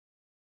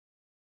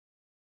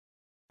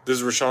This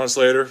is Rashawn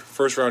Slater,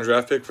 first round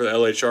draft pick for the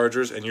LA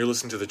Chargers, and you're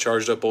listening to the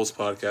Charged Up Bolts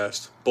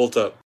podcast. Bolt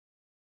up.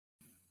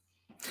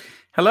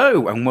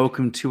 Hello, and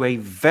welcome to a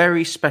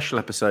very special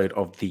episode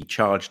of the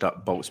Charged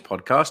Up Bolts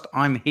podcast.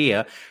 I'm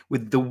here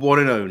with the one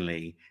and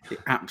only, the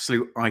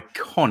absolute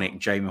iconic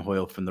Jamie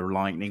Hoyle from the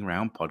Lightning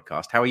Round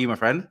podcast. How are you, my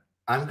friend?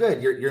 I'm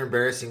good. You're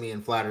embarrassing me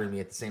and flattering me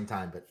at the same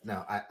time, but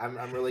no,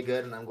 I'm really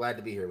good, and I'm glad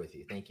to be here with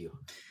you. Thank you.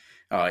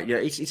 Yeah,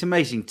 it's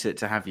amazing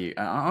to have you.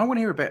 I want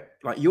to hear a bit,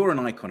 like, you're an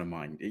icon of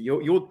mine.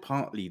 You're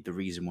partly the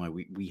reason why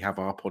we have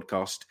our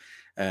podcast.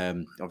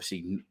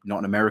 Obviously, not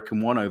an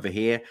American one over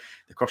here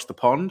across the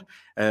pond.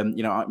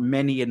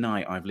 Many a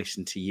night I've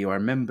listened to you. I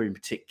remember in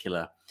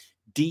particular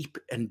deep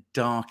and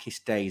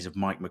darkest days of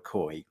Mike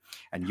McCoy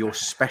and your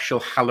special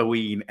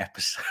Halloween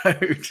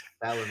episode.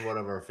 That was one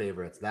of our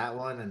favorites. That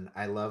one, and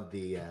I love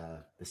the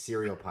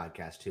Serial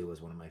podcast too.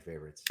 Was one of my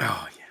favorites.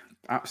 Oh yeah.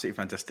 Absolutely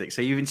fantastic.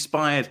 So you've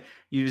inspired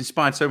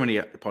so many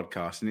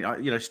podcasts,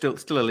 and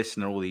still a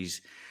listener all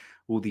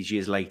these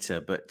years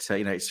later. But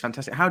it's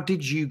fantastic. How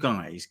did you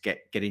guys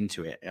get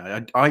into it?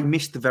 I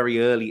missed the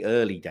very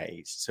early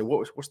days. So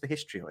what's the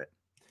history of it?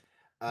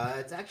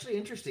 It's actually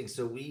interesting.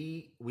 So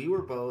we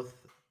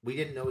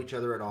didn't know each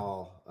other at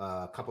all.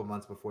 A couple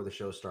months before the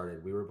show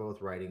started, we were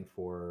both writing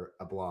for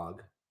a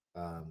blog.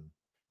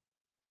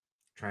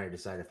 Trying to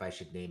decide if I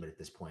should name it at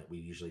this point. We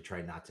usually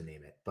try not to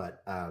name it,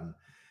 but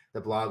the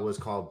blog was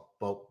called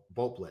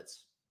Bolt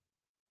Blitz.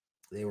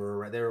 They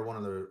were one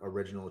of the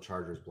original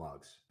Chargers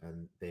blogs,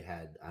 and they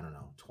had, I don't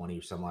know,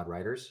 20 some odd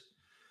writers.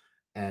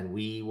 And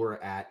we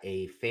were at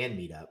a fan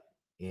meetup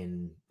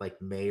in like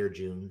May or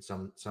June,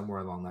 somewhere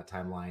along that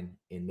timeline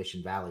in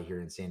Mission Valley here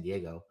in San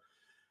Diego.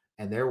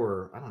 And there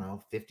were, I don't know,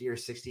 50 or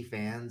 60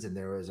 fans, and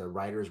there was a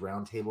writers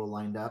roundtable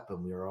lined up,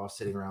 and we were all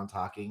sitting around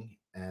talking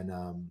and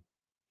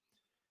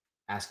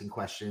asking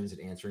questions and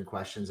answering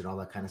questions and all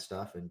that kind of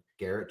stuff. And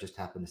Garrett just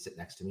happened to sit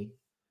next to me,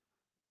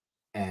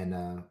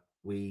 and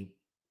we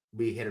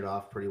hit it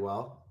off pretty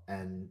well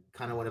and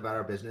kind of went about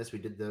our business. We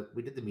did the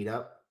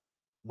meetup,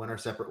 went our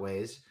separate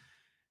ways.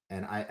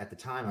 And at the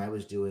time I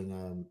was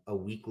doing a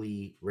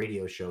weekly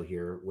radio show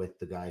here with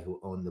the guy who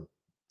owned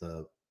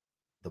the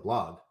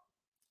blog.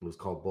 It was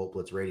called Bolt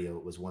Blitz Radio.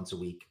 It was once a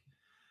week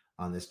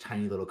on this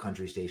tiny little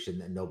country station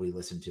that nobody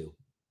listened to.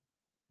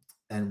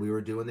 And we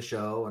were doing the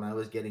show, and I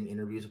was getting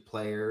interviews of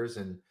players,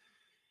 and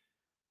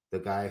the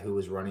guy who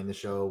was running the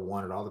show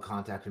wanted all the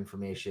contact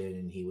information,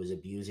 and he was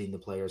abusing the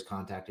players'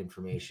 contact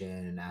information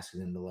and asking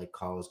them to like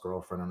call his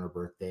girlfriend on her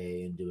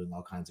birthday and doing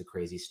all kinds of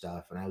crazy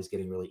stuff. And I was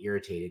getting really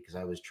irritated because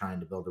I was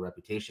trying to build a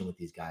reputation with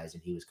these guys,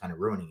 and he was kind of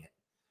ruining it.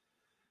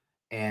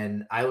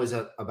 And I was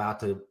about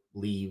to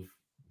leave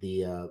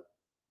the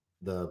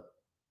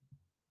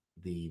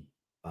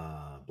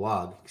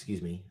blog,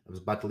 excuse me. I was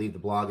about to leave the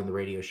blog and the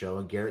radio show,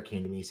 and Garrett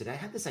came to me. He said, I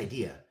had this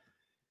idea.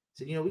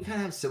 He said, we kind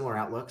of have similar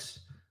outlooks.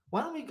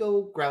 Why don't we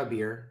go grab a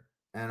beer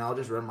and I'll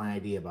just run my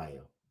idea by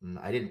you? And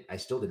I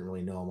still didn't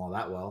really know him all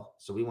that well.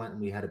 So we went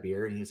and we had a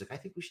beer, and he was like, I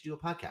think we should do a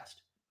podcast.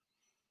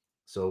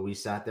 So we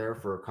sat there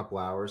for a couple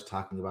hours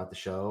talking about the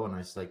show. And I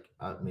was like,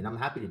 I'm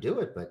happy to do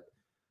it, but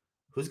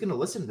who's going to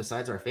listen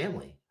besides our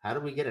family? How do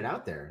we get it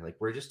out there? Like,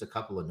 we're just a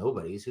couple of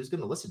nobodies. Who's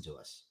going to listen to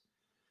us?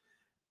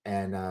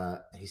 And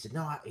he said,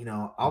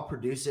 no, I'll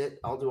produce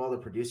it. I'll do all the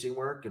producing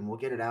work, and we'll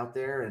get it out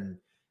there. And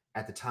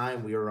at the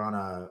time we were on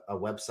a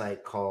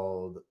website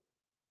called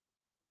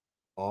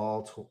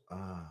what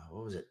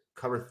was it?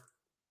 Cover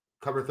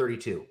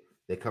 32.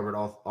 They covered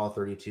all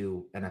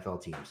 32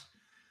 NFL teams.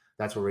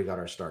 That's where we got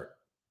our start.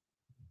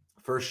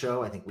 First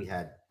show, I think we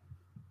had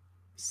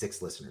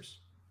 6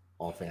 listeners,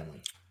 all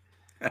family.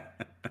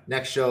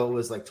 Next show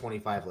was like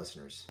 25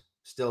 listeners,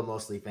 still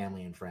mostly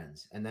family and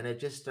friends. And then it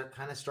just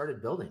kind of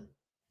started building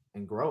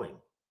and growing.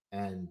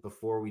 And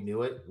before we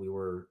knew it, we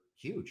were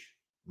huge,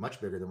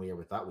 much bigger than we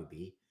ever thought we'd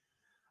be.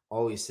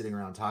 Always sitting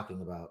around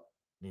talking about,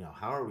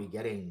 how are we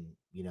getting,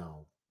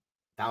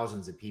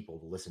 thousands of people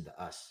to listen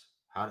to us?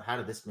 How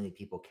do this many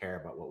people care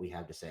about what we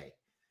have to say?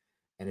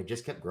 And it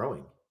just kept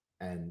growing.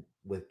 And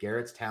with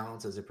Garrett's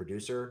talents as a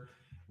producer,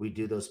 we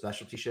do those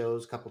specialty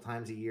shows a couple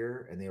times a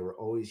year, and they were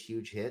always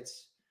huge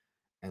hits.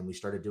 And we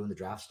started doing the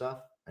draft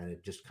stuff, and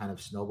it just kind of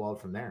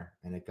snowballed from there,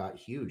 and it got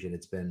huge, and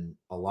it's been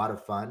a lot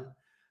of fun.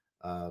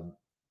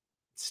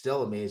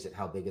 Still amazed at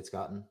how big it's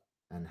gotten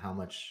and how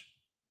much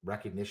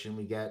recognition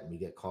we get. And we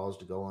get calls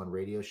to go on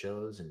radio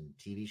shows and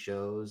TV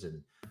shows.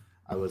 And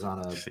I was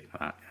on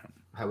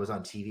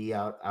TV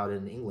out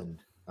in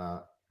England.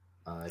 I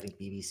think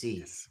BBC.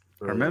 Yes.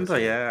 I remember,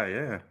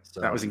 yeah. So,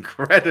 that was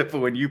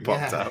incredible when you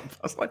popped up.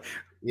 I was like,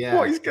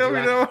 what is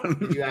going on?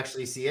 Did you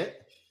actually see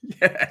it?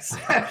 Yes.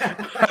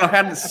 I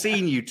hadn't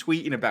seen you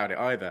tweeting about it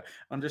either.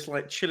 I'm just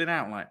like chilling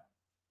out, like,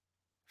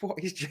 what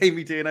is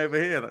Jamie doing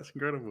over here? That's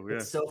incredible. Yeah.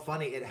 It's so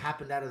funny. It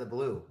happened out of the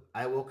blue.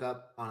 I woke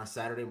up on a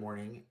Saturday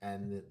morning,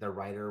 and the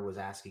writer was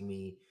asking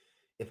me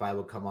if I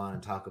would come on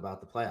and talk about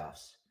the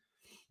playoffs.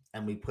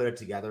 And we put it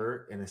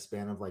together in a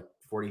span of like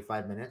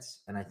 45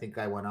 minutes. And I think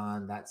I went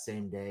on that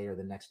same day or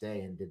the next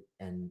day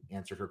and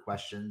answered her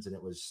questions. And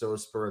it was so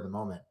spur of the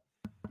moment.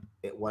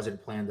 It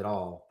wasn't planned at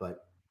all,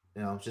 but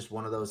it's just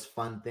one of those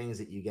fun things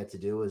that you get to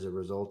do as a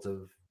result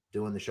of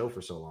doing the show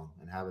for so long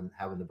and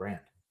having the brand.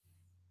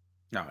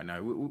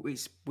 No,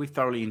 we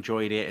thoroughly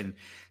enjoyed it and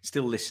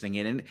still listening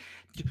in. And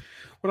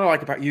what I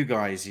like about you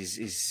guys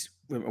is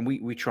and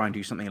we try and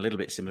do something a little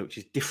bit similar, which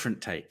is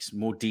different takes,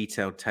 more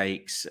detailed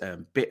takes,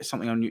 bit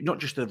something on you, not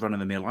just the run of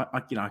the mill. I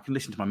can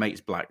listen to my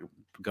mates Black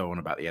go on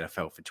about the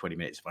NFL for 20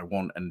 minutes if I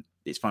want, and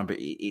it's fine. But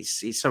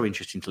it's so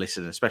interesting to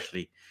listen,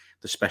 especially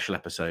the special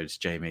episodes.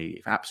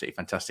 Jamie, absolutely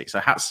fantastic. So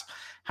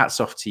hats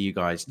off to you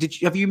guys.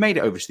 Have you made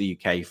it over to the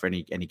UK for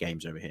any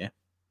games over here?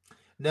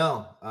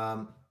 No,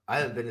 I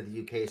haven't been to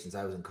the UK since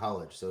I was in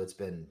college, so it's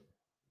been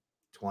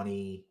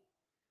 20,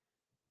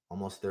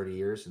 almost 30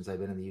 years since I've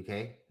been in the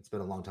UK. It's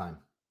been a long time.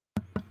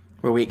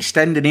 Well, we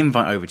extend an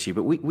invite over to you,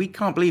 but we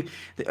can't believe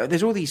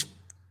there's all these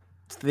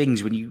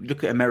things when you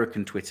look at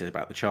American Twitter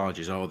about the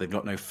Chargers. Oh, they've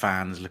got no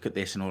fans. Look at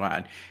this and all that.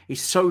 And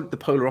it's so the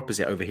polar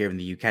opposite over here in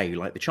the UK.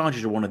 Like the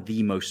Chargers are one of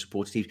the most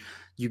supported teams.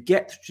 You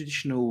get the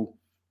traditional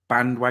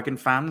bandwagon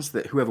fans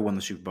that whoever won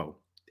the Super Bowl,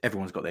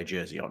 everyone's got their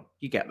jersey on.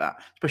 You get that,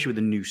 especially with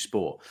the new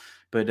sport.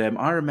 But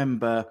I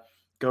remember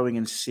going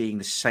and seeing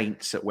the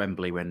Saints at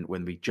Wembley when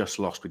we just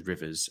lost with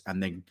Rivers,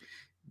 and then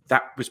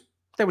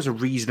there was a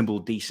reasonable,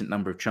 decent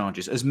number of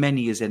Chargers, as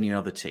many as any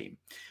other team.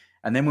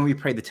 And then when we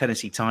played the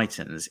Tennessee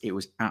Titans, it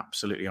was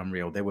absolutely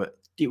unreal.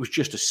 It was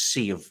just a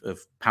sea of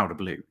powder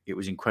blue. It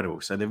was incredible.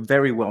 So they're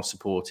very well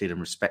supported and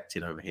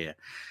respected over here.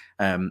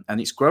 And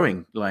it's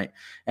growing. Like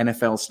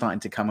NFL's starting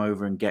to come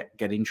over and get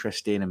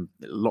interest in, and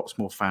lots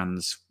more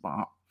fans.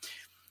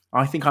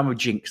 I think I'm a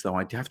jinx, though.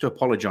 I have to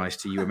apologize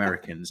to you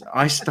Americans.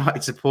 I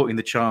started supporting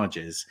the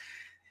Chargers,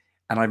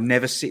 and I've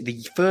never seen...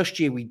 The first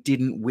year we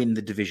didn't win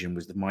the division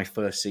was my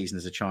first season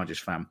as a Chargers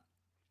fan.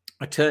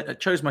 I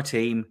chose my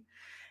team,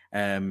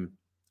 and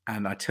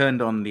I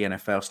turned on the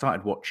NFL,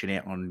 started watching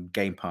it on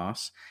Game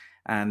Pass,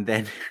 and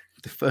then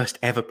the first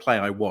ever play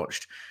I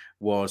watched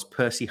was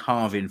Percy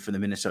Harvin from the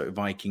Minnesota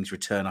Vikings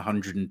return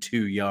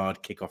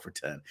 102-yard kickoff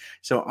return.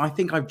 So I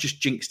think I've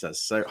just jinxed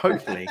us. So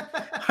hopefully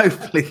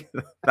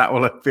that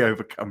will be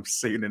overcome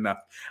soon enough,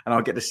 and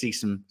I'll get to see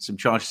some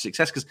Chargers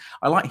success, because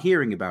I like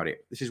hearing about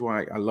it. This is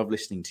why I love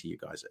listening to you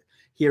guys,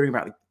 hearing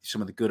about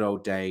some of the good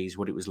old days,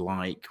 what it was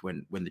like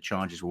when the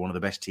Chargers were one of the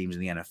best teams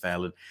in the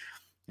NFL.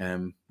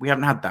 And we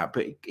haven't had that,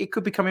 but it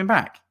could be coming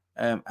back,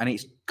 and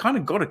it's kind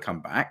of got to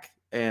come back,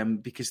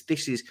 because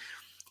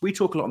we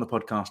talk a lot on the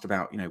podcast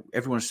about,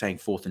 everyone's saying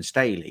 4th and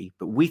Staley,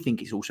 but we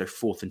think it's also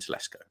 4th and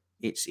Telesco.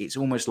 It's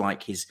almost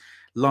like his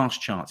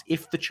last chance.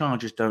 If the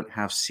Chargers don't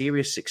have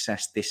serious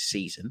success this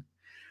season,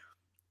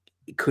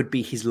 it could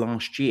be his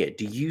last year.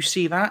 Do you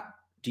see that?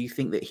 Do you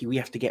think that we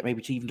have to get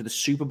maybe even to the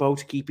Super Bowl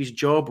to keep his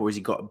job, or has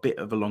he got a bit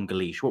of a longer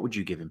leash? What would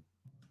you give him?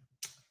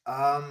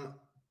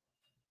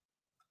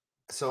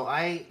 So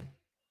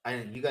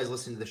you guys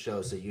listen to the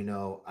show,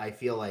 so I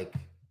feel like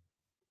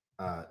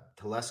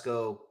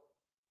Telesco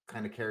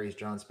kind of carries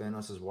John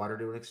Spanos' water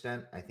to an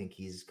extent. I think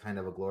he's kind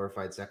of a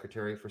glorified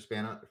secretary for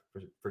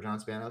John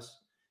Spanos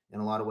in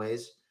a lot of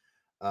ways.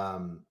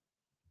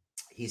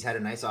 He's had a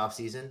nice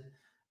offseason.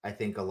 I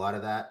think a lot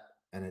of that,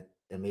 and it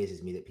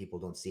amazes me that people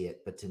don't see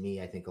it, but to me,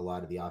 I think a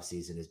lot of the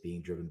offseason is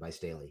being driven by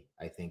Staley.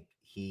 I think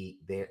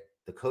the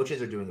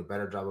coaches are doing a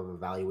better job of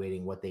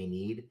evaluating what they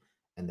need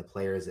and the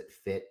players that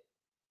fit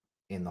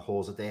in the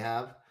holes that they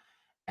have,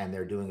 and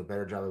they're doing a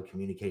better job of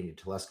communicating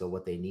to Telesco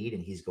what they need,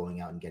 and he's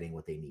going out and getting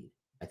what they need.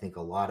 I think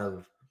a lot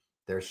of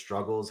their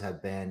struggles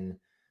have been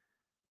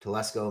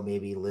Telesco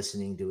maybe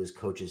listening to his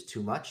coaches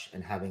too much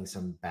and having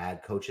some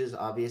bad coaches,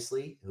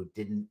 obviously, who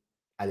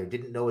either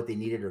didn't know what they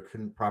needed or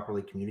couldn't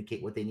properly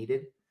communicate what they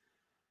needed.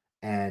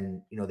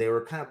 And, they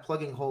were kind of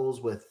plugging holes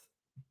with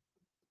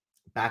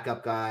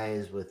backup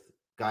guys, with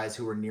guys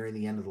who were nearing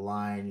the end of the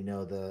line,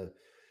 the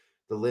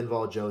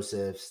Linval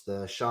Josephs,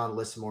 the Sean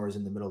Lismores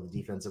in the middle of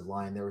the defensive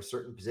line. There were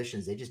certain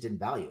positions they just didn't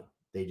value.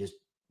 They just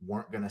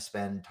weren't going to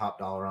spend top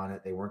dollar on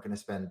it. They weren't going to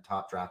spend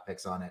top draft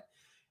picks on it.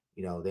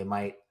 They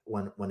might,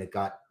 when it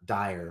got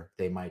dire,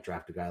 they might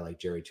draft a guy like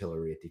Jerry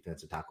Tillery at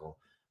defensive tackle,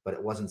 but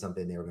it wasn't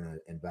something they were going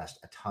to invest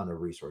a ton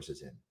of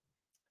resources in.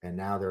 And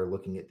now they're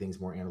looking at things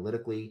more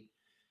analytically.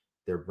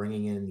 They're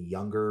bringing in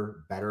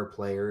younger, better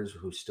players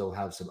who still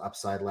have some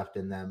upside left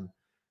in them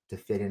to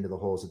fit into the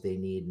holes that they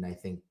need. And I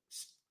think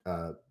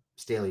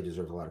Staley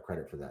deserves a lot of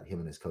credit for that, him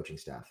and his coaching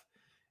staff.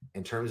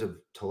 In terms of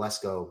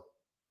Telesco,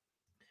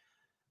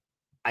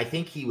 I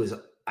think he was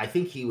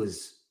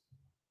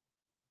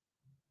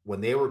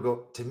when they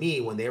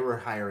were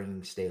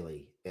hiring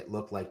Staley, it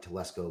looked like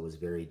Telesco was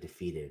very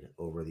defeated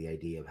over the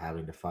idea of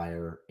having to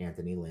fire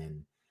Anthony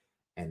Lynn,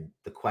 and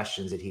the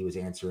questions that he was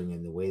answering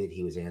and the way that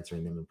he was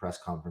answering them in press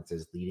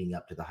conferences leading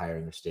up to the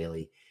hiring of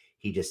Staley.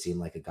 He just seemed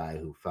like a guy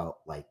who felt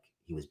like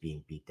he was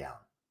being beat down,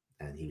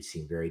 and he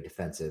seemed very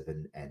defensive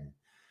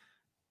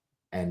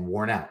and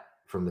worn out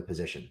from the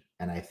position.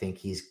 And I think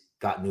he's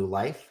got new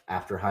life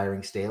after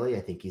hiring Staley. I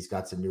think he's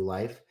got some new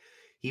life.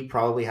 He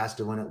probably has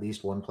to win at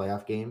least one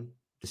playoff game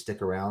to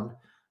stick around,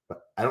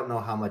 but I don't know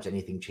how much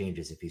anything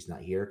changes if he's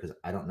not here, because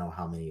I don't know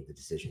how many of the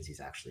decisions he's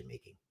actually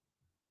making.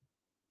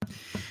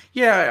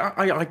 Yeah,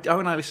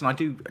 when I listen, I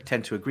do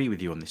tend to agree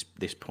with you on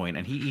this point.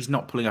 And he's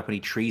not pulling up any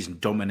trees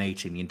and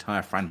dominating the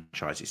entire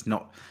franchise. It's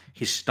not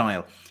his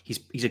style.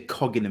 He's a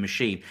cog in the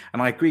machine.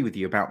 And I agree with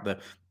you about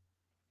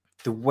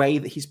the way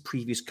that his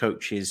previous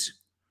coaches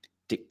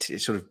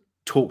sort of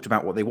talked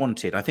about what they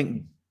wanted. I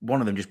think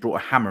one of them just brought a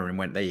hammer and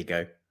went, "There you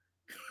go."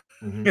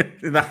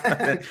 Get me a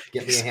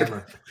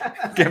hammer.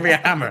 Get me a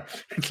hammer.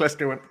 And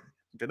Glasgow went,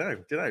 don't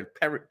know.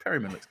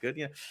 Perryman looks good,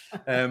 yeah.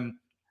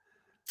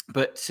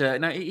 But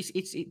no,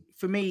 it's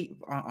for me.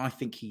 I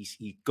think he's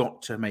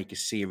got to make a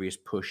serious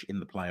push in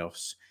the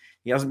playoffs.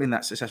 He hasn't been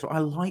that successful. I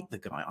like the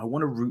guy. I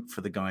want to root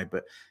for the guy,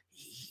 but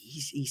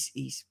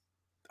he's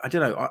I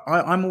don't know.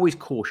 I'm always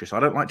cautious. I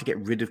don't like to get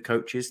rid of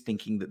coaches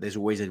thinking that there's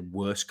always a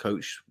worse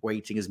coach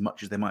waiting as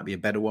much as there might be a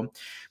better one.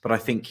 But I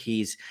think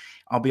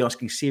I'll be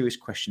asking serious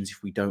questions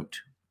if we don't.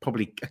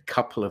 Probably a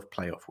couple of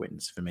playoff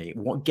wins for me.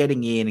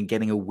 Getting in and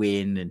getting a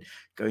win and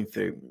going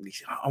through.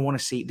 I want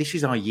to see. This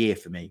is our year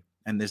for me.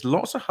 And there's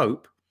lots of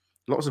hope,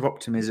 lots of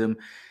optimism.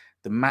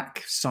 The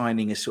Mac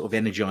signing has sort of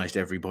energized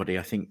everybody.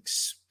 I think,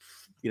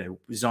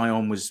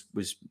 Zion was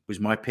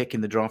my pick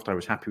in the draft. I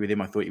was happy with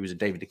him. I thought he was a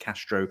David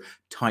DeCastro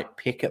type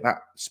pick at that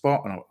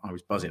spot, and I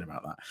was buzzing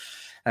about that.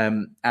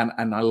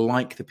 And I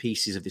like the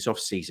pieces of this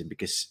offseason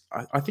because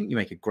I think you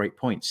make a great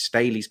point.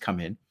 Staley's come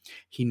in.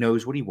 He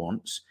knows what he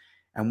wants.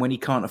 And when he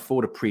can't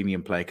afford a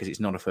premium player because it's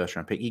not a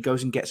first-round pick, he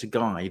goes and gets a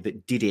guy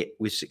that did it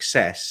with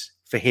success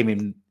for him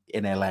in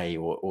LA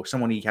or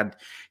someone he had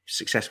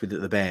success with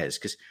at the Bears.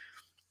 Because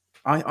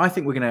I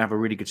think we're going to have a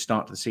really good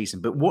start to the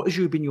season. But what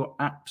has been your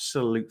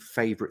absolute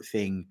favorite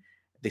thing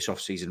this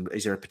offseason?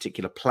 Is there a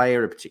particular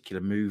player, a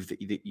particular move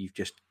that you've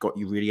just got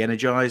you really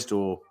energized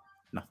or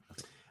nothing?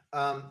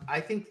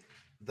 I think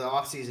the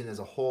offseason as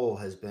a whole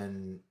has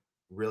been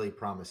really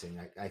promising.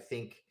 I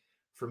think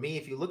for me,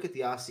 if you look at the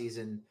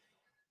offseason,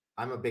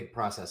 I'm a big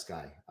process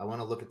guy. I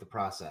want to look at the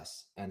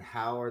process and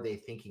how are they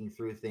thinking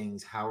through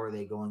things? How are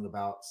they going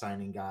about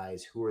signing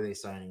guys? Who are they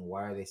signing?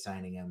 Why are they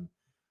signing them?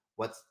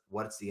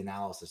 What's the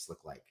analysis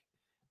look like?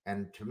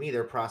 And to me,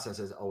 their process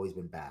has always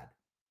been bad.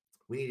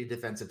 We need a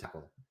defensive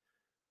tackle.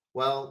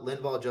 Well,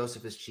 Linval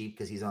Joseph is cheap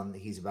because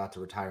he's about to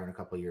retire in a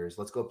couple of years.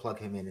 Let's go plug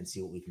him in and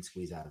see what we can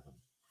squeeze out of him.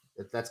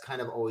 That's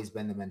kind of always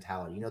been the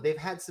mentality. They've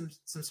had some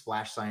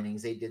splash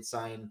signings. They did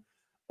sign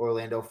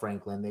Orlando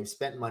Franklin. They've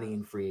spent money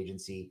in free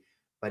agency,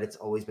 but it's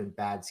always been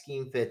bad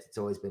scheme fits. It's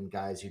always been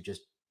guys who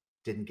just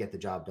didn't get the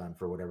job done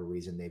for whatever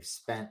reason. They've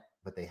spent,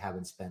 but they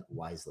haven't spent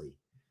wisely.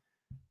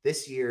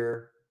 This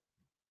year,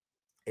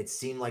 it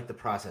seemed like the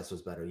process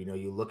was better.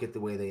 You look at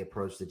the way they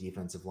approached the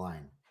defensive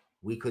line.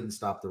 We couldn't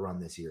stop the run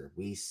this year.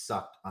 We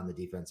sucked on the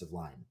defensive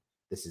line.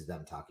 This is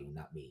them talking,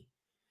 not me.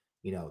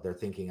 They're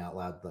thinking out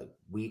loud, like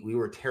we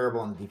were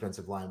terrible on the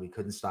defensive line. We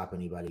couldn't stop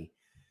anybody.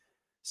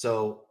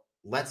 So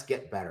let's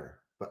get better.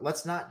 But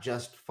let's not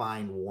just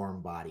find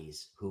warm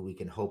bodies who we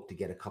can hope to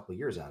get a couple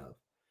years out of.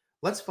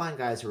 Let's find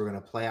guys who are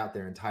going to play out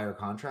their entire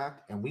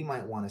contract, and we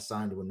might want to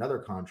sign to another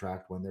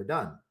contract when they're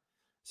done.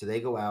 So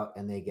they go out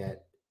and they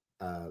get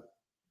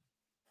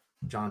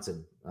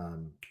Johnson.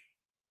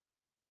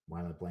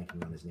 Why am I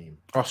blanking on his name?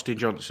 Austin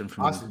Johnson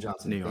from Austin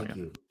Johnson. New York. Thank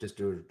you. Just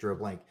drew a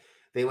blank.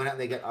 They went out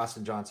and they get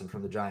Austin Johnson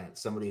from the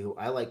Giants, somebody who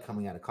I like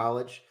coming out of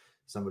college,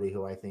 somebody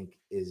who I think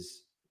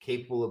is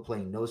capable of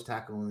playing nose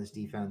tackle in this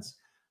defense,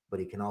 but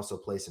he can also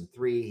play some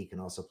 3. He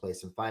can also play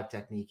some 5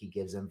 technique. He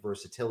gives them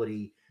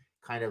versatility,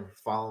 kind of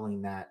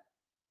following that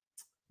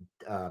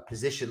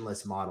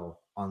positionless model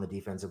on the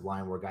defensive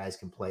line where guys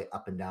can play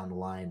up and down the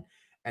line,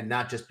 and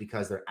not just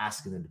because they're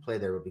asking them to play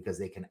there, but because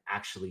they can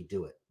actually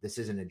do it. This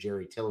isn't a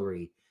Jerry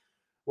Tillery.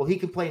 Well, he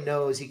can play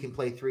nose, he can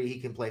play 3, he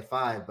can play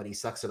 5, but he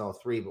sucks at all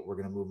 3, but we're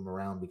going to move him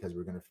around because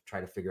we're going to try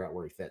to figure out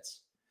where he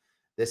fits.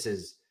 This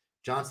is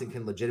Johnson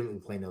can legitimately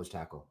play nose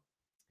tackle.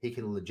 He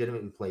can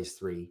legitimately play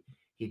 3.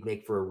 He'd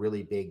make for a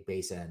really big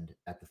base end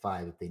at the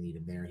 5 if they need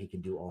him there. He can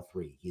do all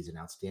 3. He's an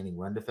outstanding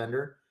run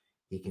defender.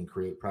 He can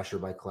create pressure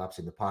by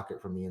collapsing the pocket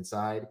from the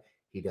inside.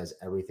 He does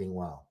everything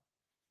well.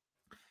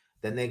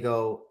 Then they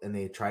go and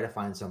they try to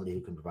find somebody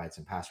who can provide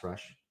some pass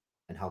rush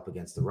and help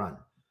against the run.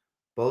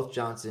 Both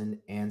Johnson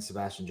and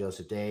Sebastian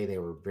Joseph Day, they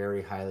were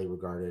very highly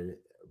regarded,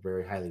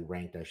 very highly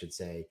ranked, I should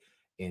say,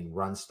 in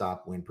run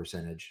stop win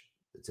percentage.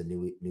 It's a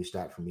new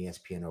stat from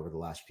ESPN over the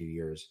last few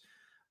years,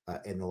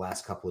 in the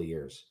last couple of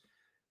years.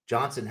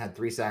 Johnson had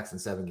 3 sacks in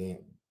 7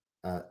 games.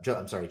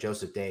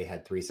 Joseph Day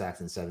had 3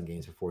 sacks in 7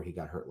 games before he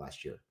got hurt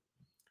last year.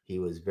 He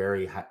was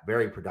very,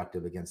 very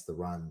productive against the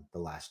run the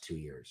last 2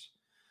 years.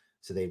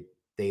 So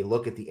they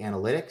look at the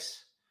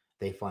analytics.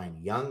 They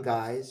find young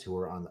guys who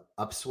are on the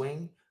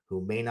upswing, who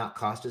may not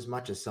cost as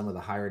much as some of the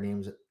higher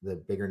names, the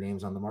bigger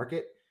names on the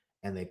market,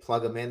 and they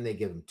plug them in. They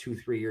give them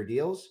 2-3 year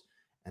deals.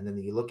 And then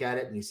you look at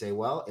it and you say,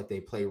 well, if they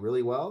play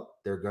really well,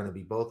 they're going to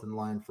be both in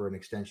line for an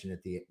extension at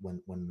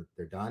when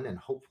they're done. And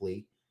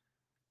hopefully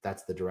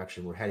that's the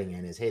direction we're heading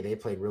in is, hey, they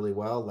played really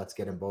well. Let's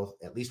get them both,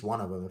 at least one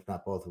of them, if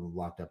not both of them,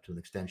 locked up to an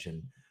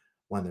extension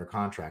when their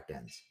contract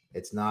ends.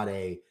 It's not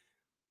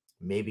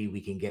maybe we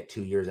can get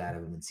 2 years out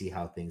of them and see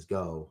how things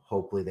go.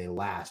 Hopefully they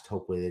last.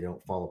 Hopefully they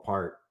don't fall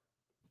apart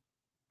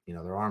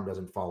their arm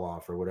doesn't fall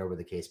off or whatever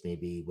the case may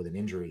be with an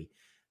injury.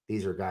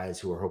 These are guys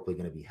who are hopefully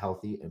going to be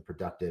healthy and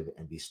productive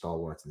and be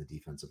stalwarts in the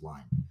defensive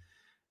line.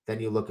 Then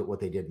you look at what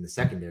they did in the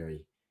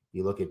secondary.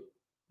 You look at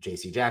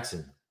J.C.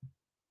 Jackson,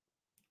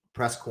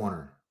 press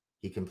corner.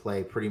 He can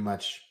play pretty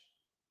much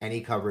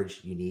any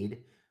coverage you need,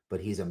 but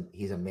he's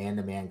a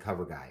man-to-man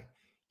cover guy.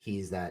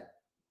 He's that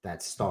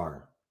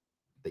star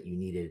that you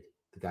needed,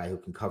 the guy who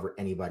can cover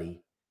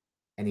anybody,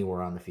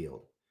 anywhere on the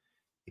field.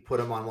 You put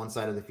him on one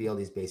side of the field,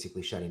 he's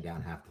basically shutting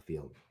down half the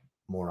field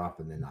more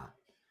often than not.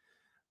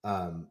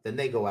 Then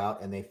they go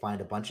out and they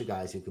find a bunch of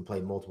guys who can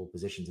play multiple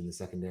positions in the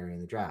secondary in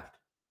the draft.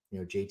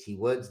 JT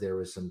Woods, there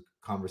was some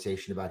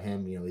conversation about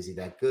him. Is he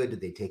that good?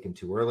 Did they take him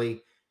too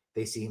early?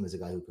 They see him as a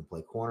guy who can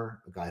play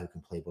corner, a guy who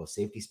can play both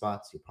safety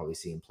spots. You'll probably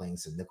see him playing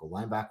some nickel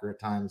linebacker at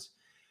times.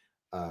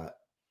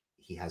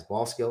 He has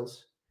ball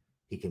skills.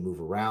 He can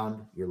move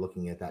around. You're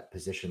looking at that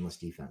positionless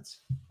defense,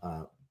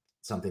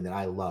 something that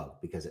I love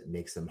because it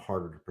makes them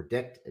harder to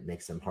predict. It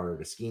makes them harder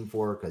to scheme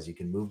for because you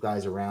can move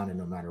guys around, and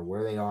no matter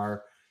where they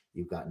are,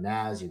 you've got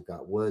Naz, you've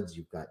got Woods,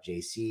 you've got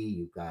JC,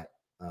 you've got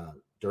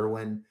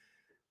Derwin,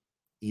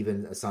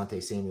 even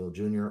Asante Samuel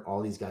Jr.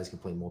 All these guys can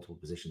play multiple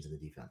positions in the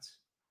defense.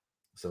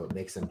 So it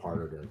makes them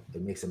harder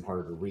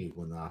to read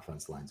when the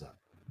offense lines up.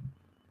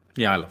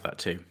 Yeah, I love that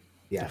too.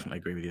 Yeah. Definitely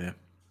agree with you there.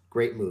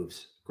 Great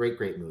moves.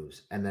 Great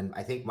moves. And then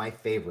I think my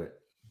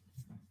favorite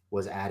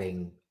was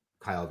adding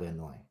Kyle Van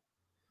Noy.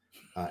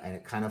 And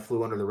it kind of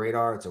flew under the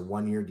radar. It's a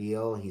 1-year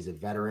deal. He's a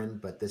veteran,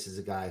 but this is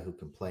a guy who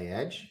can play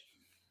edge.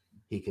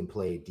 He can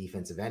play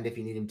defensive end if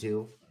you need him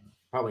to.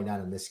 Probably not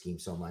in this scheme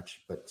so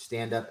much, but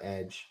stand-up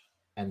edge.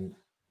 And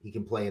he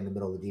can play in the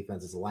middle of the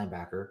defense as a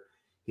linebacker.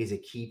 He's a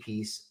key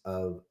piece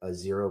of a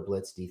zero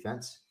blitz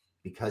defense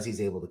because he's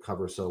able to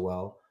cover so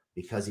well,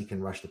 because he can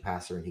rush the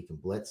passer and he can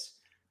blitz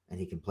and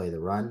he can play the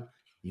run.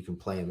 You can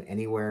play him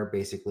anywhere,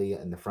 basically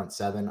in the front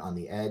 7 on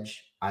the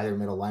edge, either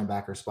middle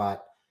linebacker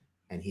spot,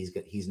 and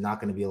he's not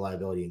going to be a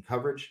liability in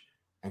coverage,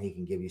 and he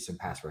can give you some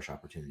pass rush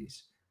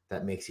opportunities.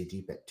 That makes you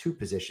deep at 2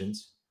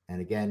 positions, and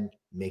again,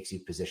 makes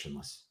you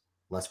positionless,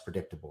 less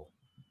predictable.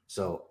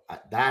 So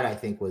that I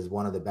think was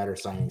one of the better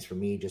signings for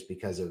me, just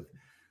because of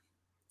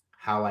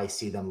how I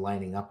see them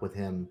lining up with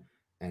him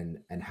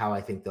and how I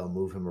think they'll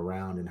move him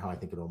around and how I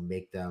think it'll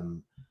make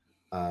them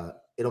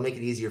it'll make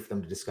it easier for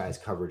them to disguise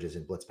coverages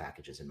and blitz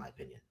packages, in my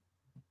opinion.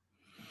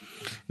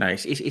 No,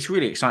 it's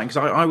really exciting because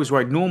I was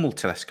worried normal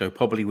Telesco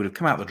probably would have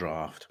come out the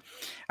draft.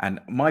 And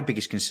my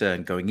biggest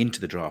concern going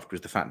into the draft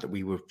was the fact that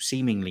we were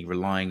seemingly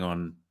relying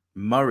on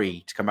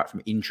Murray to come back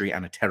from injury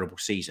and a terrible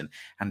season,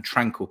 and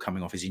Tranquil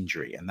coming off his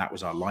injury, and that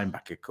was our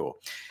linebacker core.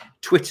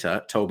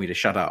 Twitter told me to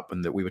shut up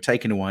and that we were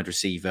taking a wide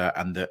receiver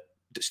and that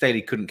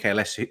Staley couldn't care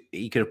less.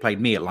 He could have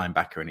played me at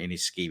linebacker, and in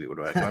his scheme it would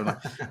work.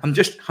 I'm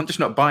just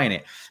not buying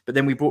it. But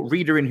then we brought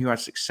Reader in, who had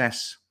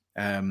success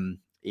in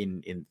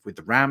with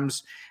the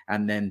Rams,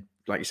 and then,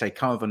 like you say,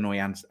 Kyle Van Noy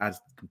adds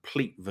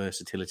complete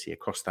versatility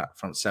across that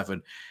front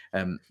 7.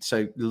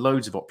 So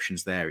loads of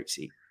options there.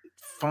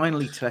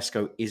 Finally,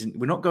 Telesco isn't.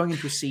 We're not going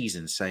into a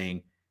season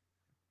saying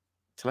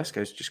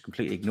Telesco's just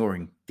completely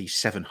ignoring these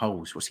 7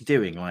 holes. What's he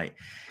doing?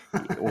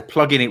 Or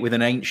plugging it with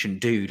an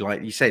ancient dude,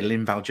 like you say,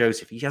 Linval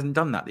Joseph. He hasn't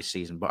done that this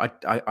season.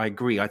 But I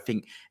agree. I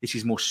think this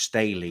is more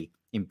Staley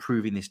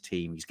improving this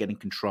team. He's getting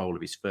control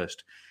of his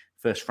first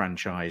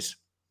franchise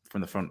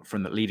from the front,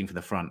 leading from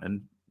the front,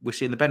 and we're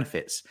seeing the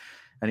benefits.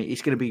 And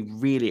it's going to be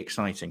really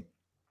exciting.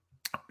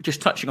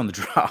 Just touching on the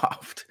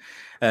draft,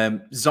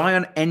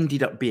 Zion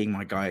ended up being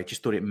my guy. I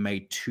just thought it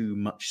made too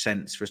much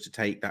sense for us to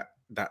take that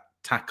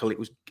tackle. It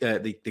was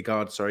the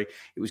guard. Sorry,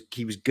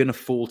 he was going to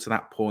fall to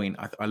that point.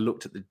 I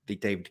looked at the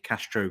David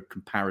Castro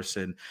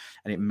comparison,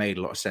 and it made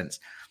a lot of sense.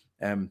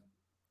 A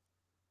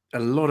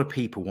lot of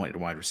people wanted a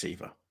wide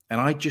receiver, and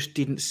I just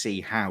didn't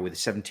see how, with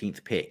the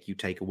 17th pick, you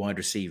take a wide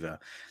receiver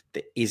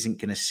that isn't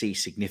going to see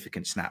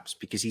significant snaps,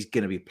 because he's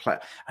going to be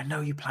I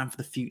know you plan for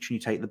the future and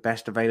you take the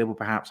best available,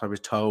 perhaps, I was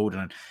told,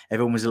 and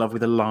everyone was in love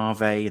with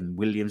Olave and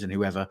Williams and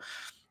whoever,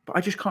 but I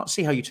just can't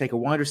see how you take a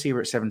wide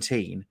receiver at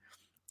 17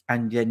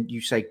 and then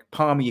you say,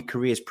 Palmer, your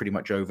career's pretty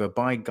much over,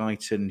 buy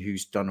Guyton,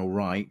 who's done all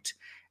right,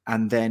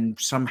 and then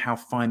somehow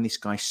find this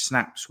guy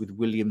snaps with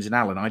Williams and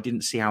Allen. I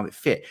didn't see how it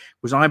fit.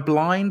 Was I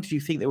blind? Do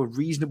you think there were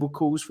reasonable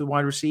calls for the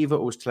wide receiver,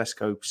 or was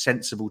Telesco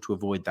sensible to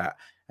avoid that?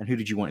 And who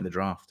did you want in the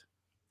draft?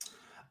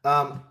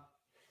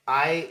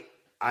 I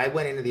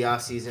went into the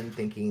offseason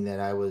thinking that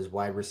I was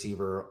wide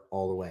receiver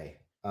all the way.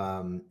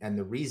 And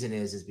the reason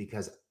is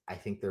because I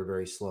think they're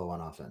very slow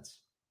on offense.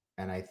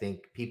 And I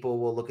think people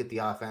will look at the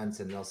offense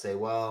and they'll say,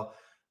 well,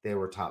 they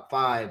were top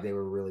 5. They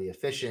were really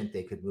efficient.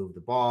 They could move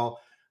the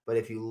ball. But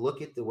if you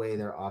look at the way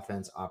their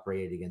offense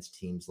operated against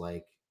teams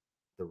like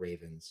the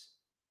Ravens,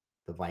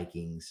 the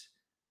Vikings,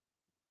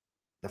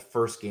 the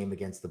first game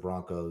against the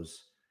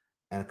Broncos,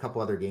 and a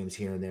couple other games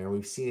here and there.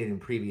 We've seen it in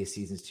previous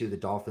seasons too. The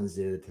Dolphins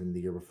did it in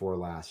the year before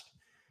last.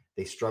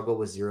 They struggle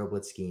with zero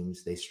blitz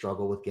schemes. They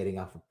struggle with getting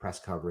off of press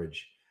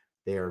coverage.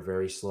 They are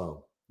very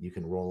slow. You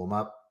can roll them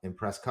up in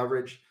press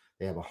coverage.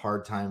 They have a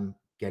hard time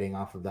getting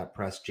off of that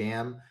press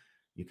jam.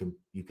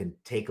 You can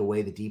take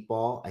away the deep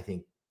ball. I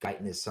think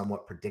Guyton is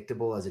somewhat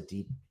predictable as a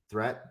deep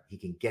threat. He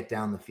can get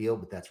down the field,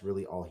 but that's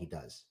really all he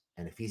does.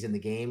 And if he's in the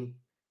game,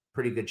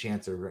 pretty good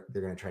chance they're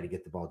going to try to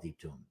get the ball deep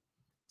to him.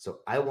 So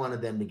I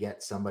wanted them to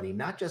get somebody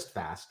not just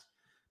fast,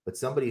 but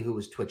somebody who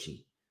was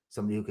twitchy,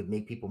 somebody who could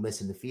make people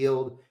miss in the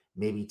field,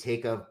 maybe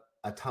take a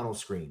tunnel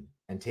screen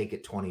and take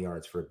it 20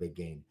 yards for a big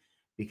gain.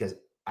 Because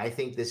I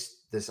think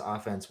this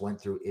offense went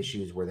through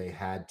issues where they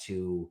had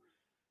to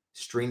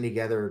string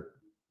together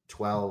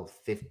 12,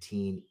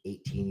 15,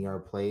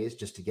 18-yard plays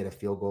just to get a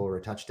field goal or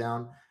a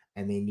touchdown.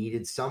 And they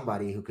needed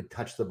somebody who could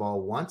touch the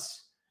ball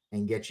once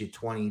and get you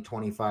 20,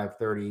 25,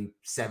 30,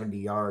 70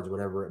 yards,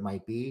 whatever it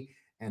might be,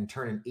 and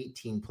turn an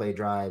 18-play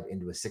drive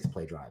into a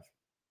 6-play drive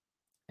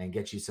and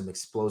get you some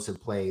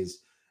explosive plays,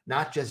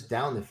 not just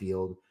down the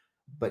field,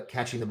 but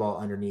catching the ball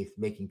underneath,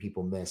 making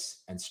people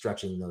miss, and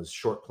stretching those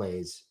short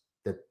plays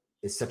that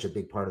is such a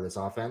big part of this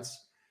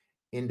offense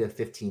into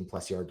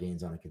 15-plus yard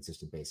gains on a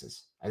consistent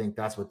basis. I think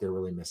that's what they're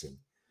really missing.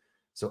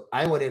 So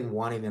I went in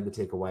wanting them to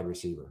take a wide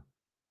receiver.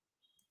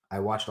 I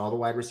watched all the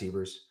wide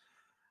receivers.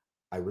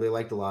 I really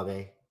liked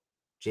Olave.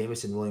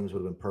 Jameson Williams would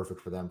have been perfect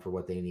for them for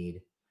what they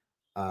need.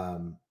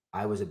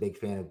 I was a big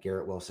fan of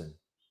Garrett Wilson.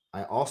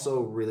 I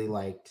also really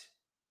liked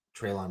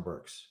Treylon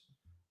Burks.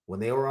 When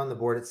they were on the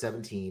board at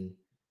 17,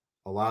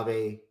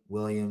 Olave,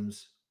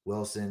 Williams,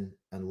 Wilson,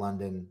 and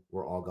London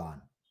were all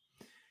gone.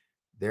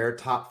 Their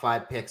top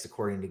 5 picks,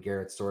 according to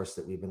Garrett's source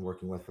that we've been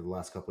working with for the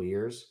last couple of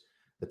years,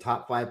 the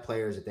top 5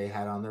 players that they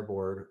had on their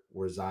board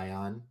were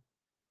Zion,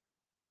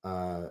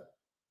 Karlaftis,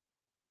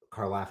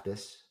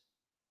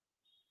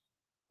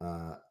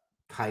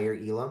 Kaiir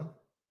Elam,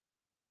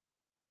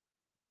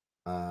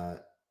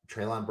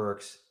 Treylon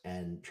Burks,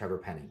 and Trevor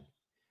Penning.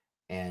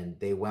 And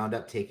they wound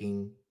up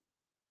taking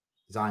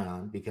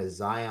Zion because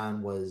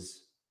Zion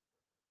was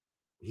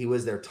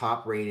their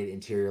top rated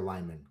interior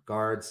lineman,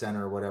 guard,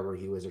 center, whatever.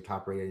 He was their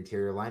top rated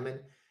interior lineman.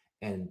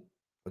 And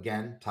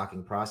again,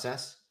 talking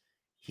process,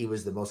 he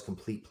was the most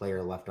complete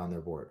player left on their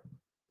board.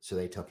 So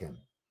they took him.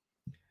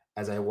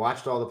 As I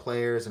watched all the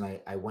players and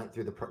I went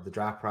through the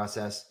draft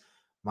process,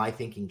 my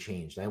thinking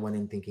changed. I went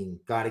in thinking,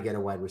 got to get a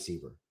wide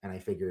receiver. And I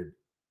figured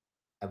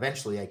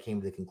eventually I came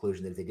to the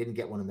conclusion that if they didn't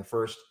get one in the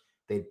first,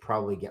 they'd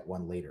probably get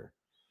one later.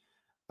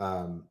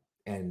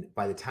 And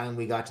by the time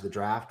we got to the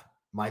draft,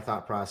 my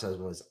thought process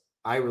was,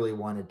 I really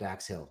wanted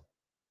Dax Hill.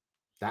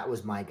 That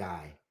was my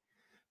guy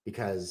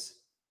because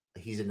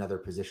he's another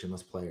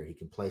positionless player. He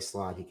can play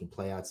slot. He can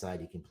play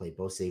outside. He can play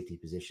both safety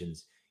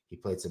positions. He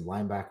played some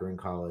linebacker in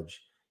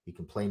college. He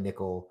can play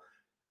nickel.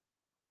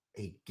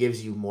 He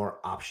gives you more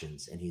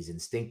options, and he's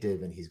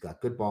instinctive, and he's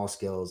got good ball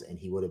skills, and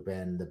he would have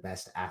been the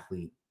best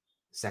athlete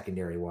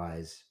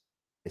secondary-wise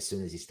as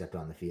soon as he stepped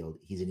on the field.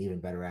 He's an even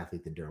better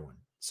athlete than Derwin.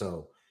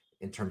 So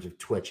in terms of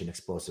twitch and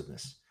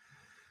explosiveness.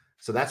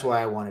 So that's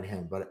why I wanted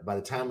him. But by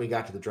the time we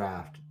got to the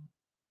draft,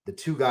 the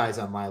 2 guys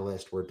on my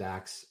list were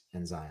Dax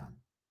and Zion.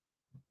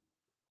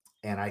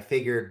 And I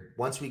figured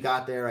once we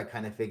got there, I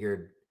kind of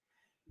figured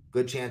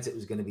good chance it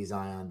was going to be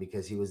Zion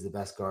because he was the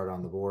best guard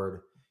on the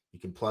board. You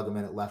can plug him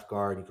in at left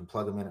guard. You can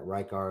plug him in at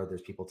right guard.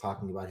 There's people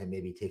talking about him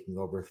maybe taking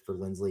over for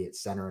Lindsley at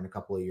center in a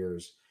couple of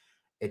years.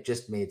 It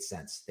just made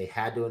sense. They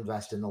had to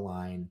invest in the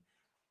line.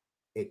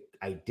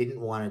 I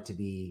didn't want it to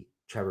be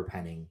Trevor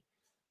Penning.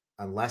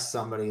 Unless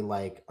somebody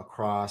like a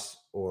Cross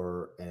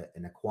or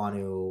an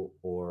Ekwonu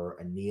or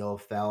a Neal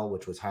fell,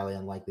 which was highly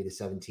unlikely to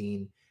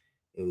 17,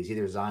 it was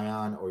either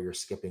Zion or you're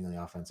skipping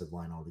the offensive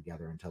line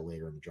altogether until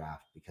later in the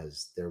draft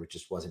because there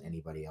just wasn't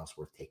anybody else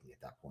worth taking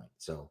at that point.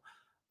 So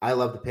I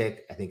love the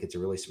pick. I think it's a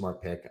really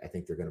smart pick. I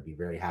think they're going to be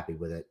very happy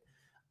with it.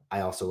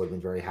 I also would have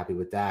been very happy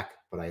with Dak,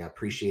 but I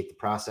appreciate the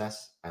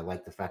process. I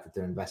like the fact that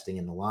they're investing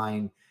in the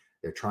line.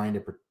 They're trying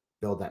to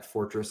build that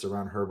fortress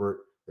around Herbert.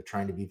 They're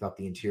trying to beef up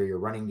the interior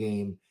running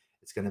game.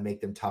 It's going to make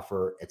them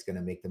tougher. It's going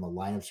to make them a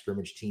line of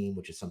scrimmage team,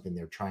 which is something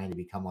they're trying to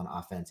become on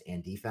offense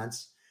and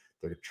defense.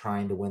 They're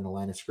trying to win the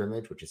line of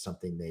scrimmage, which is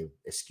something they've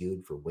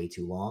eschewed for way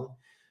too long.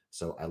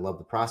 So I love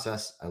the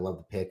process. I love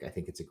the pick. I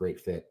think it's a great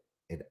fit.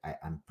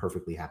 I'm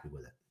perfectly happy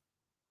with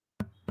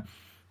it.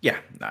 Yeah,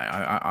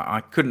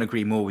 I couldn't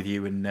agree more with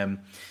you. And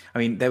I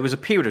mean, there was a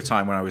period of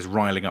time when I was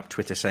riling up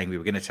Twitter saying we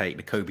were going to take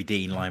the Kobe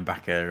Dean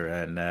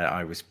linebacker, and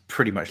I was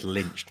pretty much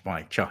lynched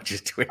by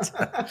Chargers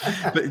Twitter.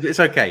 But it's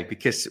okay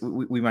because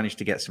we managed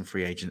to get some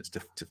free agents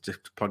to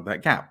plug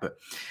that gap. But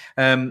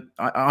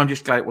I'm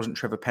just glad it wasn't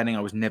Trevor Penning.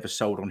 I was never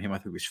sold on him. I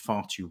think it was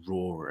far too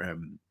raw.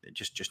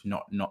 Just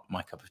not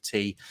my cup of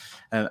tea.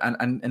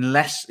 And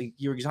unless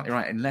you're exactly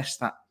right, unless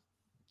that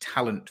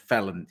talent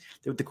fell and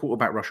the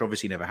quarterback rush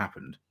obviously never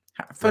happened.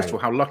 First of all,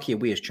 how lucky are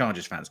we as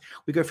Chargers fans?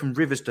 We go from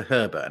Rivers to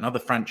Herbert and other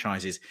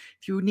franchises.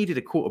 If you needed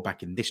a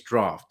quarterback in this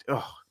draft,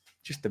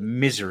 just the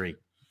misery.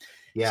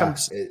 Yeah,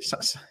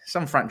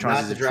 some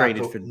franchises have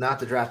traded for not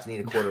the draft to need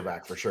a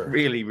quarterback for sure.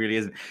 Really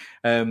isn't.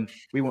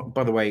 We want,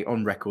 by the way,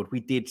 on record, we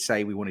did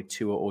say we wanted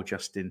Tua or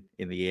Justin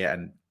in the year,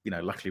 and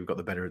luckily we got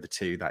the better of the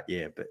two that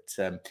year.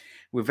 But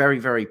we're very,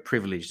 very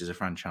privileged as a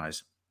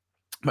franchise.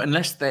 But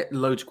unless that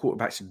loads of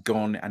quarterbacks have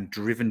gone and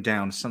driven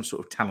down some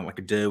sort of talent like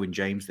a Derwin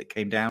James that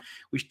came down,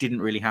 which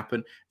didn't really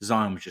happen,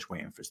 Zion was just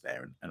waiting for us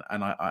there.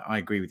 And I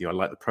agree with you. I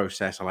like the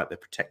process. I like the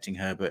protecting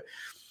Herbert.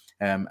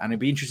 And it'd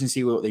be interesting to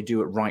see what they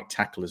do at right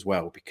tackle as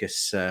well,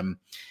 because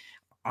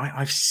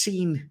I've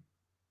seen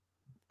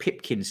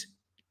Pipkins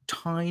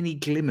tiny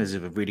glimmers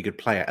of a really good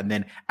player and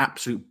then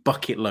absolute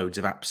bucket loads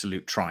of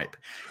absolute tripe.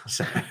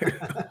 So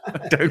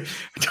I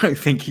don't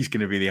think he's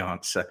going to be the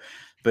answer.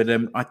 But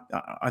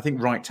I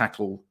think right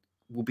tackle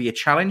will be a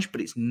challenge, but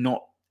it's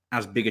not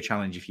as big a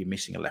challenge if you're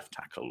missing a left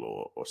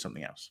tackle or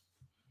something else.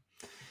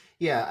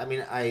 Yeah, I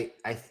mean, I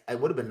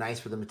would have been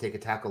nice for them to take a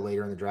tackle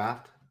later in the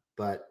draft,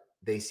 but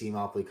they seem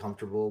awfully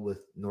comfortable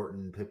with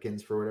Norton and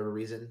Pipkins for whatever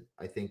reason.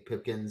 I think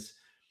Pipkins,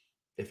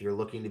 if you're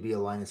looking to be a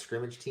line of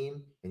scrimmage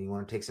team and you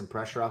want to take some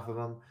pressure off of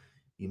them,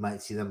 you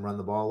might see them run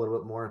the ball a little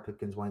bit more.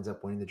 Pipkins winds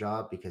up winning the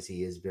job because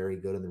he is very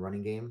good in the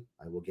running game.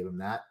 I will give him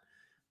that.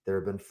 There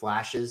have been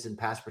flashes in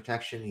pass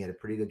protection. He had a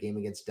pretty good game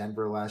against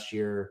Denver last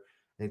year.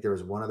 I think there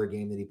was one other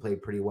game that he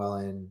played pretty well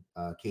in,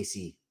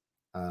 KC.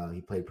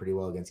 He played pretty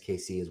well against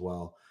KC as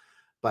well.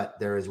 But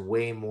there is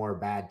way more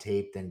bad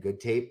tape than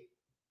good tape.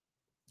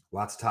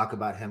 Lots of talk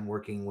about him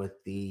working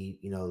with the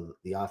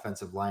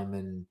offensive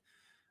lineman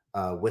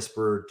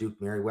whisperer Duke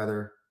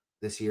Merriweather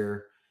this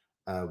year.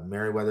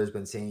 Merriweather's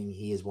been saying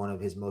he is one of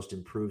his most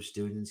improved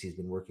students. He's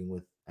been working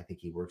with, I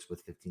think he works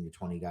with 15 to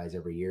 20 guys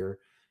every year.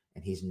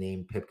 And he's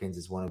named Pipkins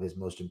as one of his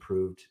most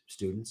improved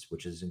students,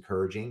 which is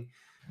encouraging.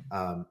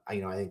 I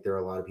think there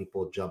are a lot of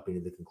people jumping to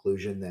the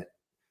conclusion that,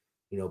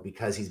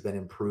 because he's been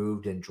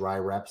improved in dry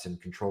reps and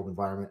controlled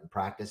environment and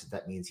practice,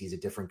 that means he's a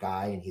different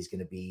guy and he's going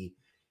to be,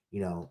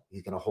 he's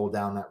going to hold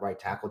down that right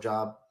tackle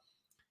job.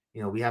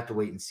 We have to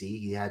wait and see.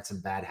 He had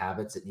some bad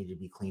habits that need to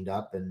be cleaned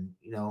up. And,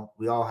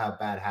 we all have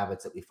bad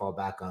habits that we fall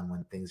back on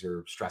when things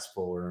are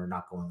stressful or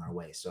not going our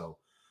way. So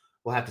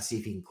we'll have to see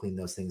if he can clean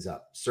those things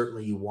up.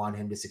 Certainly you want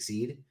him to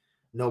succeed.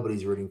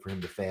 Nobody's rooting for him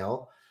to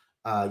fail.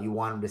 You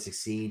want him to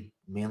succeed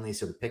mainly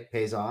so the pick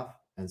pays off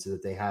and so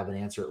that they have an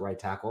answer at right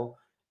tackle.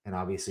 And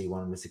obviously you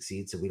want him to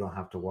succeed so we don't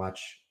have to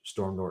watch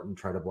Storm Norton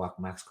try to block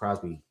Max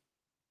Crosby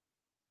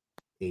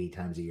 80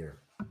 times a year.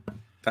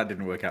 That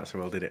didn't work out so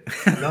well, did it?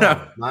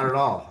 No, not at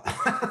all.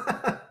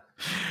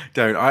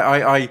 Don't.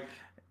 I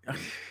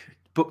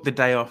booked the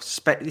day off.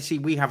 You see,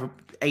 we have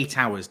 8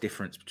 hours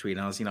difference between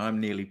us. I'm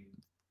nearly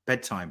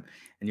bedtime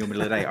and you're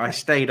middle of the day. I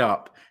stayed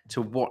up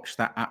to watch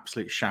that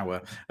absolute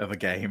shower of a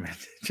game.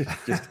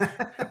 just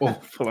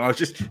awful. I was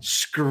just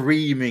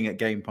screaming at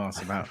Game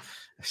Pass about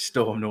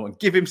Storm Norton.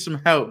 Give him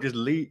some help. Just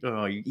leave.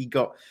 Oh, he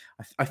got.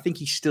 I think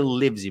he still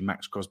lives in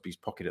Max Crosby's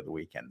pocket at the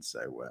weekend.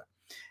 So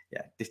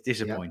yeah,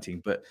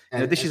 disappointing. Yep.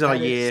 But this is our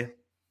year.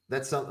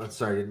 That's something.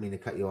 Sorry, I didn't mean to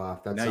cut you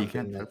off. That's no, you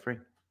can. Feel free.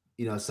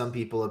 Some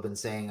people have been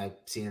saying, I've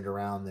seen it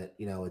around that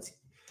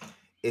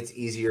it's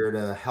easier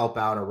to help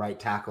out a right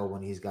tackle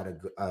when he's got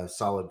a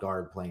solid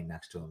guard playing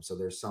next to him. So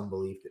there's some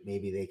belief that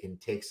maybe they can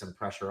take some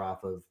pressure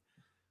off of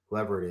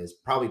whoever it is.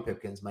 Probably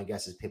Pipkins. My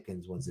guess is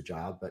Pipkins wins the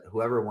job, but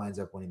whoever winds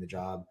up winning the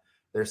job,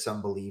 there's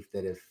some belief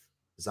that if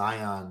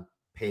Zion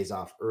pays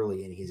off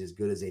early and he's as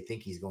good as they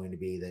think he's going to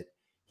be, that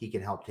he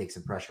can help take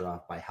some pressure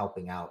off by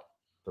helping out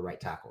the right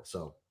tackle.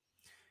 So,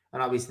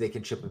 and obviously they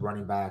can chip with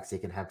running backs. They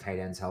can have tight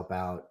ends help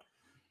out.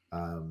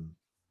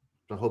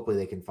 So hopefully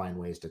they can find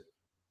ways to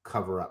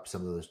cover up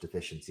some of those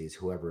deficiencies,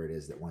 whoever it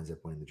is that winds up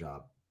winning the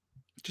job.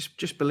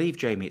 Just believe,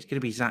 Jamie, it's going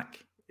to be Zach.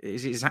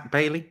 Is it Zach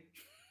Bailey?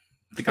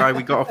 The guy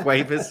we got off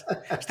waivers?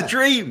 It's the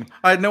dream.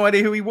 I had no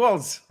idea who he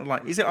was. I'm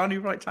like, is it our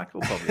new right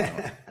tackle? Probably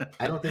not.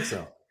 I don't think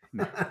so.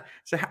 No.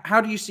 So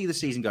how do you see the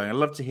season going? I'd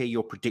love to hear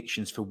your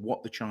predictions for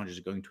what the Chargers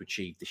are going to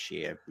achieve this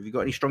year. Have you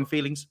got any strong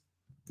feelings?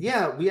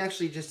 Yeah, we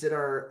actually just did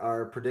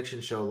our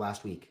prediction show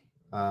last week.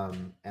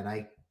 And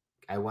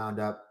I wound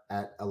up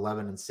at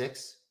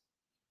 11-6.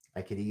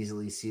 I could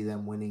easily see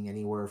them winning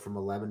anywhere from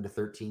 11 to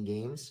 13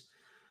 games.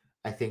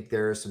 I think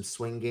there are some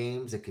swing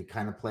games that could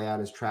kind of play out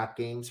as trap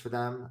games for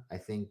them. I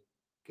think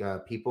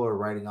people are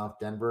writing off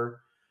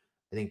Denver.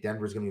 I think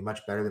Denver is going to be much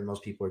better than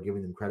most people are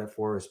giving them credit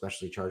for,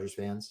 especially Chargers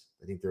fans.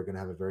 I think they're going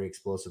to have a very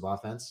explosive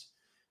offense.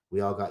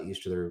 We all got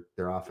used to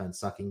their offense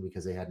sucking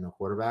because they had no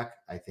quarterback.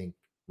 I think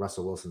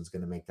Russell Wilson's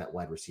going to make that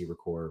wide receiver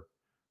core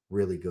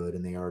really good,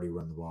 and they already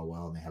run the ball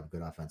well, and they have a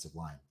good offensive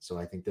line. So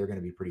I think they're going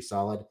to be pretty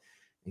solid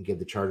and give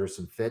the Chargers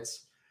some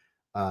fits.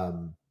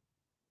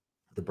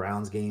 The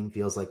Browns game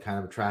feels like kind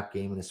of a trap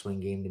game and a swing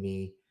game to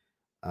me.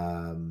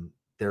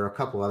 There are a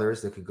couple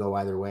others that could go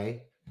either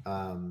way.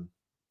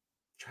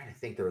 Trying to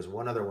think, there was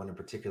one other one in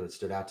particular that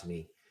stood out to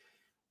me.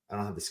 I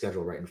don't have the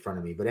schedule right in front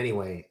of me, but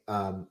anyway,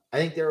 I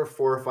think there are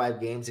 4 or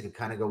 5 games that could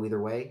kind of go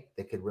either way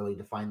that could really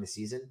define the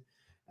season.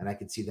 And I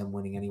could see them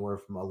winning anywhere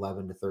from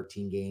 11 to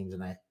 13 games.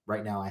 And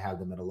right now I have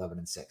them at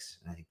 11-6.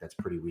 And I think that's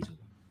pretty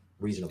reasonable.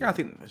 Yeah, I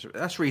think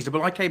that's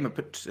reasonable. I came up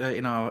at,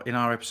 in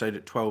our episode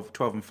at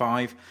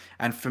 12-5.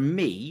 And for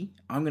me,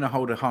 I'm going to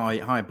hold a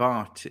high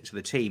bar to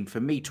the team. For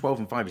me,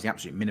 12-5 is the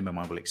absolute minimum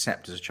I will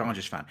accept as a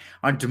Chargers fan.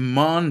 I'm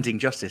demanding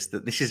justice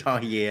that this is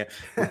our year.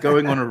 We're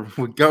going on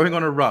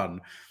a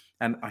run.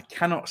 And I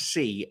cannot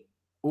see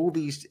all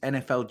these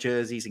NFL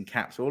jerseys and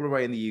caps all the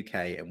way in the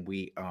UK, and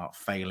we are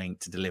failing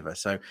to deliver.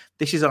 So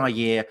this is our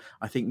year.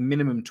 I think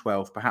minimum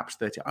 12, perhaps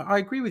 13. I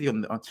agree with you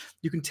on that.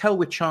 You can tell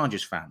we're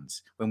Chargers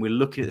fans when we're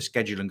looking at the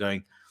schedule and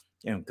going,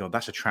 God,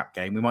 that's a trap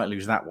game. We might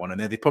lose that one.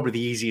 And they're probably the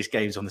easiest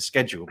games on the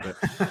schedule. But,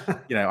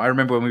 I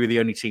remember when we were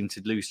the only team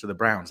to lose to the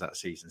Browns that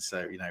season.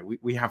 So,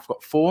 we have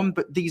got form,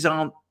 but these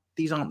aren't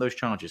those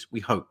Chargers.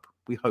 We hope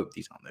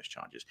these aren't those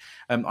Chargers.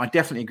 I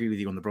definitely agree with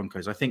you on the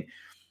Broncos. I think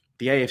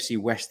the AFC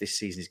West this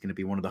season is going to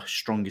be one of the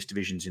strongest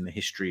divisions in the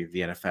history of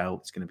the NFL.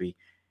 It's going to be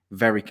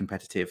very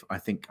competitive. I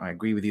think I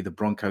agree with you. The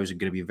Broncos are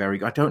going to be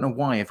very. I don't know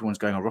why everyone's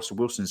going, Russell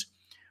Wilson's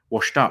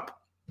washed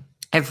up.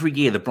 Every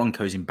year the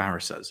Broncos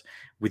embarrass us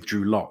with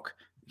Drew Lock.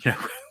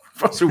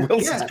 Russell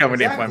Wilson's coming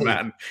in, my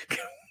man.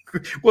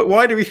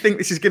 Why do we think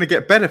this is going to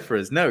get better for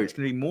us? No, it's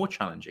going to be more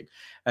challenging.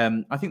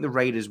 I think the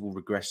Raiders will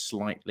regress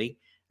slightly.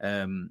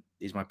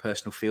 Is my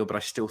personal feel, but I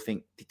still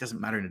think it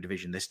doesn't matter in a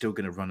division. They're still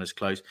going to run us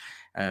close,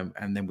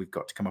 and then we've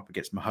got to come up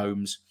against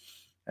Mahomes.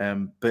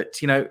 But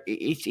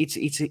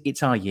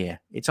it's our year.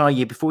 It's our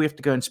year before we have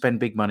to go and spend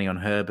big money on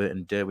Herbert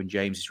and Derwin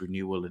James's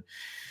renewal and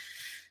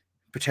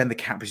pretend the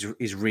cap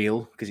is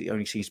real, because it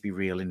only seems to be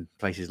real in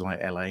places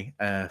like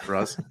LA for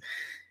us.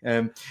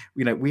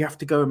 We have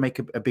to go and make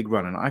a big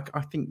run, and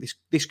I think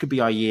this could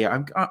be our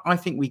year. I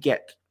think we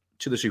get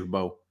to the Super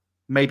Bowl.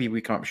 Maybe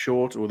we come up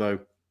short, although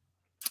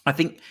I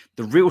think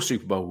the real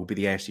Super Bowl will be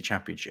the AFC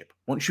Championship.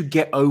 Once you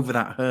get over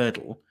that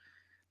hurdle,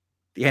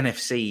 the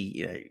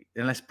NFC,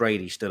 unless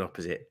Brady stood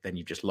opposite, then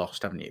you've just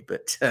lost, haven't you?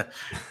 But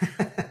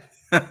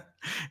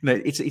no,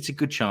 it's a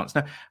good chance.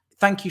 Now,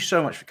 thank you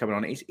so much for coming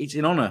on. It's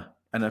an honor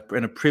and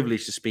a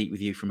privilege to speak with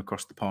you from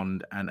across the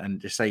pond and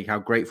to say how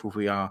grateful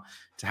we are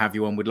to have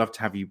you on. We'd love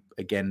to have you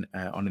again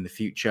on in the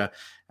future.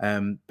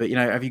 But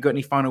have you got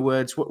any final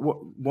words?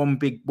 What one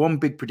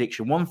big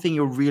prediction? One thing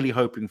you're really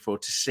hoping for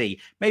to see?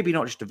 Maybe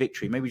not just a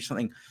victory, maybe just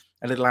something,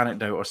 a little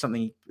anecdote or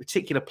something,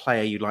 particular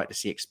player you'd like to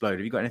see explode.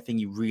 Have you got anything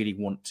you really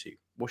want to?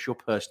 What's your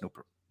personal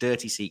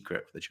dirty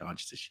secret for the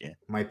Chargers this year?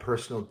 My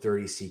personal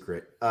dirty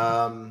secret.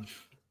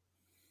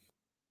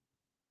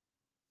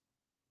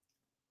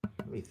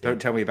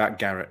 Don't tell me about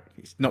Garrett.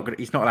 He's not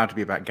allowed to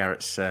be about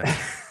Garrett's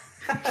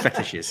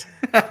fetishes.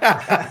 No,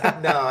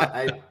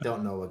 I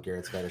don't know what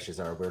Garrett's fetishes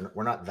are.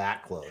 We're not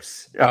that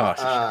close.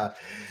 Oh,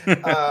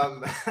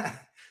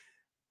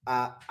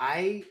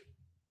 I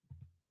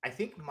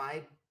think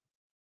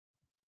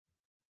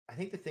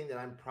the thing that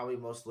I'm probably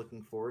most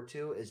looking forward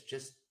to is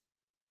just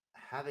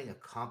having a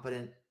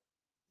competent,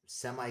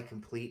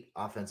 semi-complete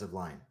offensive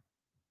line.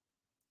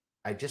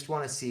 I just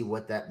want to see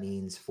what that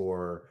means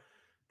for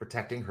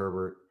protecting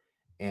Herbert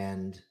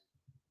and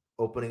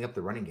opening up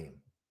the running game,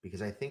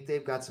 because I think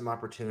they've got some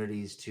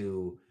opportunities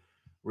to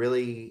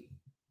really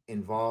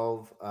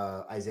involve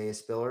Isaiah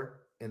Spiller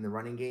in the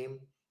running game,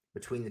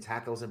 between the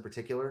tackles in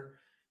particular.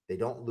 They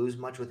don't lose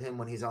much with him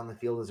when he's on the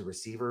field as a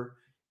receiver.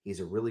 He's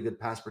a really good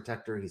pass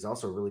protector. He's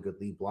also a really good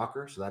lead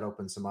blocker. So that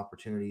opens some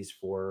opportunities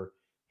for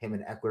him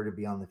and Eckler to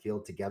be on the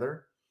field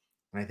together.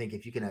 And I think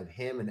if you can have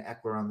him and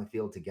Eckler on the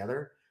field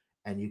together,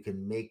 and you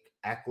can make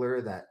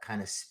Eckler that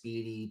kind of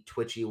speedy,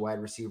 twitchy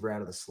wide receiver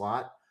out of the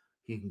slot,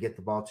 you can get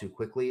the ball too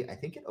quickly. I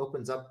think it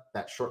opens up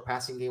that short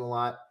passing game a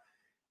lot.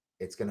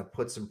 It's going to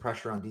put some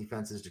pressure on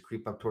defenses to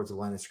creep up towards the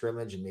line of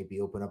scrimmage and maybe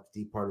open up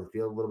the deep part of the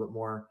field a little bit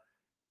more.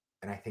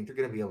 And I think they're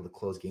going to be able to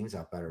close games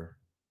out better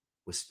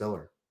with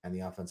Spiller and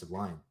the offensive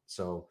line.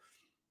 So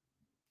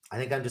I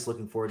think I'm just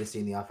looking forward to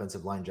seeing the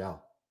offensive line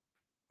gel.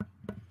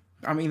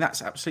 I mean,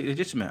 that's absolutely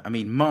legitimate. I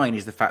mean, mine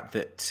is the fact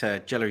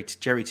that Jerry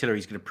Tillery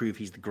is going to prove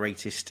he's the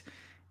greatest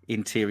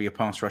interior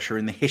pass rusher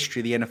in the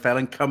history of the NFL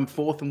and come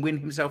forth and win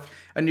himself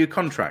a new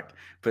contract.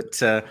 But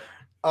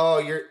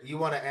you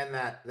want to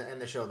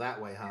end the show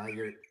that way, huh?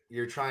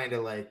 You're trying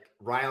to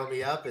rile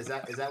me up. Is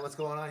that what's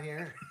going on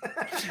here?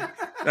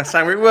 That's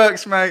how it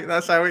works, mate.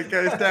 That's how it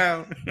goes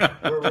down.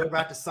 we're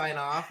about to sign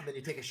off, and then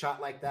you take a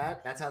shot like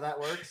that. That's how that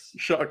works.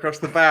 Shot across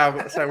the bow.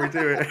 That's how we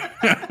do it.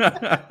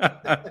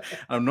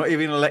 I'm not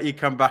even going to let you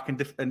come back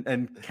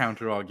and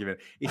counter argument.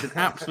 It's an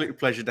absolute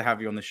pleasure to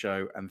have you on the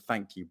show, and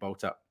thank you.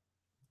 Bolt up.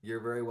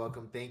 You're very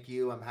welcome. Thank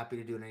you. I'm happy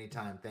to do it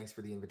anytime. Thanks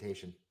for the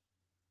invitation.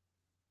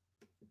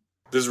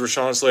 This is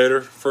Rashawn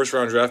Slater,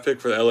 first-round draft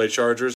pick for the LA Chargers.